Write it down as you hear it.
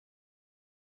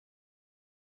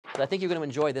But I think you're going to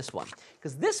enjoy this one,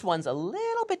 because this one's a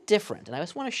little bit different. And I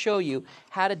just want to show you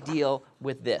how to deal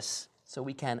with this so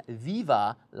we can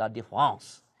vivre la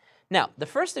différence. Now, the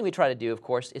first thing we try to do, of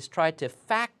course, is try to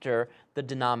factor the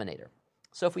denominator.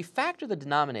 So if we factor the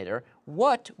denominator,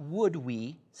 what would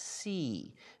we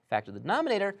see? Factor the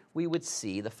denominator, we would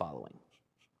see the following.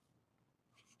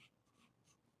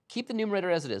 Keep the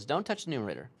numerator as it is. Don't touch the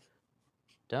numerator.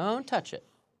 Don't touch it.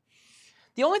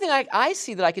 The only thing I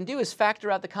see that I can do is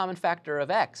factor out the common factor of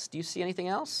x. Do you see anything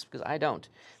else? Because I don't.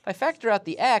 If I factor out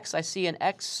the x, I see an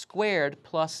x squared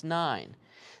plus 9.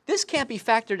 This can't be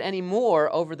factored anymore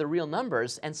over the real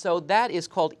numbers, and so that is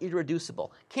called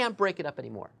irreducible. Can't break it up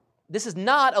anymore. This is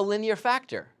not a linear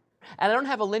factor. And I don't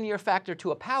have a linear factor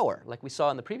to a power, like we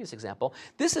saw in the previous example.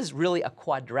 This is really a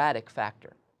quadratic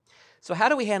factor. So how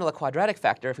do we handle a quadratic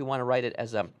factor if we want to write it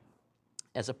as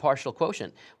a partial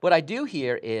quotient? What I do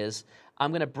here is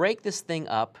I'm going to break this thing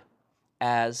up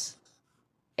as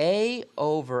a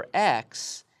over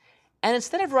x, and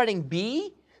instead of writing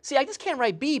b, see, I just can't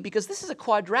write b because this is a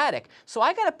quadratic. So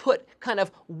I got to put kind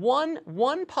of one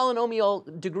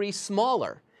polynomial degree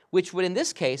smaller, which would in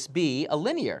this case be a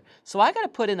linear. So I got to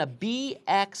put in a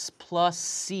bx plus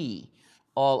c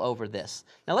all over this.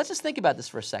 Now let's just think about this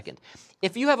for a second.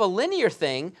 If you have a linear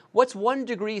thing, what's 1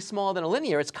 degree smaller than a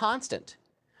linear? It's constant.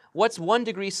 What's 1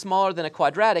 degree smaller than a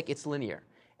quadratic? It's linear.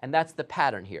 And that's the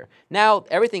pattern here. Now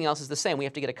everything else is the same. We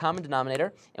have to get a common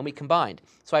denominator, and we combined.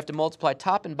 So I have to multiply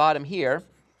top and bottom here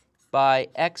by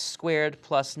x squared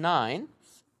plus 9.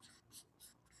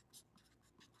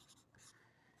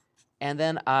 And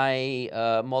then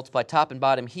I multiply top and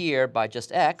bottom here by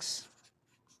just x.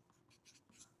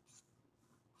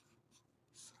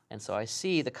 And so I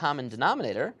see the common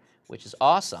denominator, which is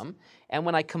awesome. And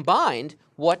when I combined,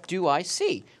 what do I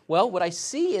see? Well, what I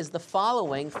see is the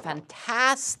following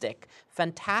fantastic,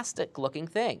 fantastic looking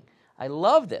thing. I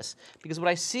love this because what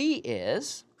I see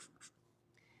is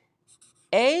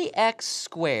ax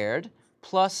squared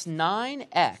plus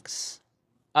 9x,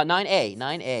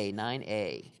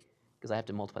 9a, because I have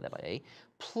to multiply that by a,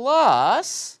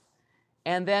 plus,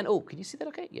 and then, oh, can you see that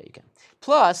okay? Yeah, you can.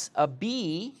 Plus a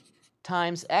b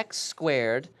times x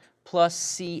squared plus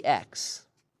cx.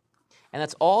 And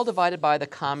that's all divided by the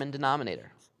common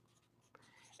denominator.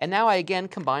 And now I again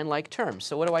combine like terms.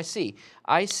 So what do I see?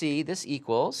 I see this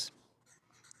equals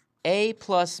a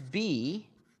plus b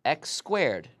x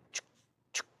squared.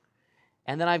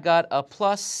 And then I've got a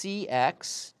plus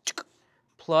cx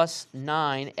plus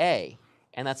 9a.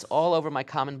 And that's all over my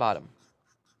common bottom.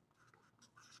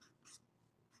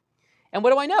 And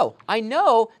what do I know? I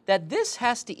know that this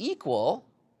has to equal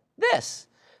this.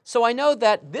 So I know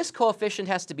that this coefficient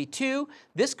has to be 2,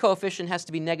 this coefficient has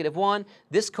to be -1,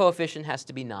 this coefficient has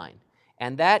to be 9.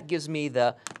 And that gives me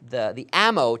the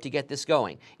ammo to get this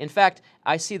going. In fact,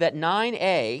 I see that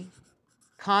 9a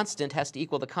constant has to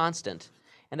equal the constant,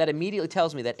 and that immediately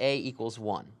tells me that a equals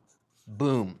 1.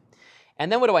 Boom.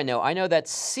 And then what do I know? I know that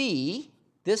c,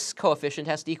 this coefficient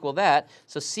has to equal that,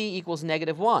 so c equals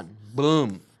 -1.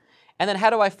 Boom. And then how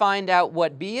do I find out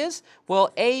what b is?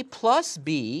 Well, a plus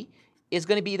b is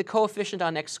going to be the coefficient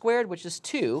on x squared, which is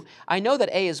 2. I know that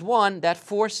a is 1. That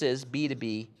forces b to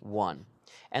be 1.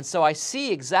 And so I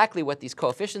see exactly what these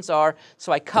coefficients are,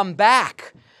 so I come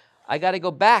back. I got to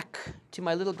go back to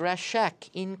my little grass shack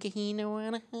in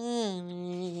Kahina.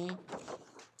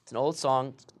 It's an old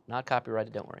song, not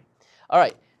copyrighted, don't worry. All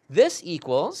right, this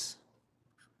equals,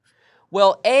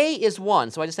 well, a is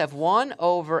 1, so I just have 1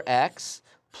 over x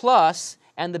plus,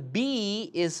 and the b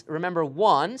is, remember,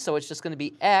 1, so it's just going to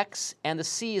be x, and the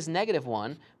c is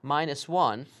 -1 minus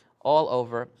 1 all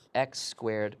over x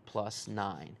squared plus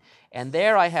 9. And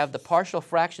there I have the partial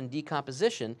fraction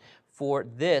decomposition for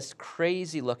this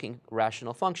crazy-looking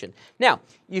rational function. Now,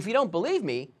 if you don't believe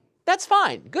me, that's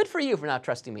fine. Good for you for not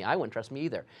trusting me. I wouldn't trust me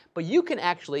either. But you can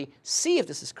actually see if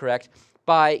this is correct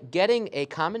by getting a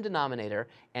common denominator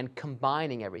and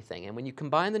combining everything. And when you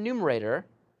combine the numerator,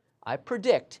 I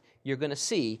predict you're going to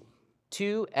see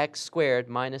 2x squared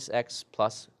minus x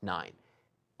plus 9.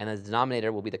 And the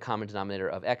denominator will be the common denominator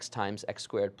of x times x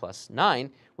squared plus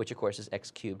 9, which of course is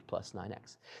x cubed plus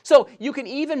 9x. So you can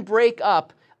even break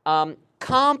up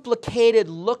complicated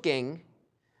looking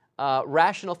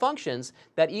rational functions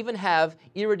that even have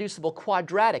irreducible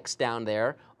quadratics down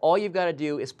there. All you've got to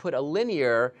do is put a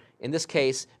linear, in this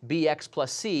case bx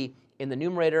plus c, in the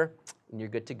numerator, and you're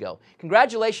good to go.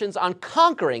 Congratulations on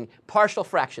conquering partial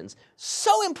fractions.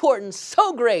 So important,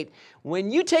 so great. When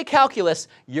you take calculus,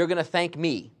 you're going to thank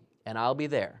me, and I'll be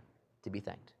there to be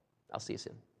thanked. I'll see you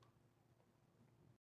soon.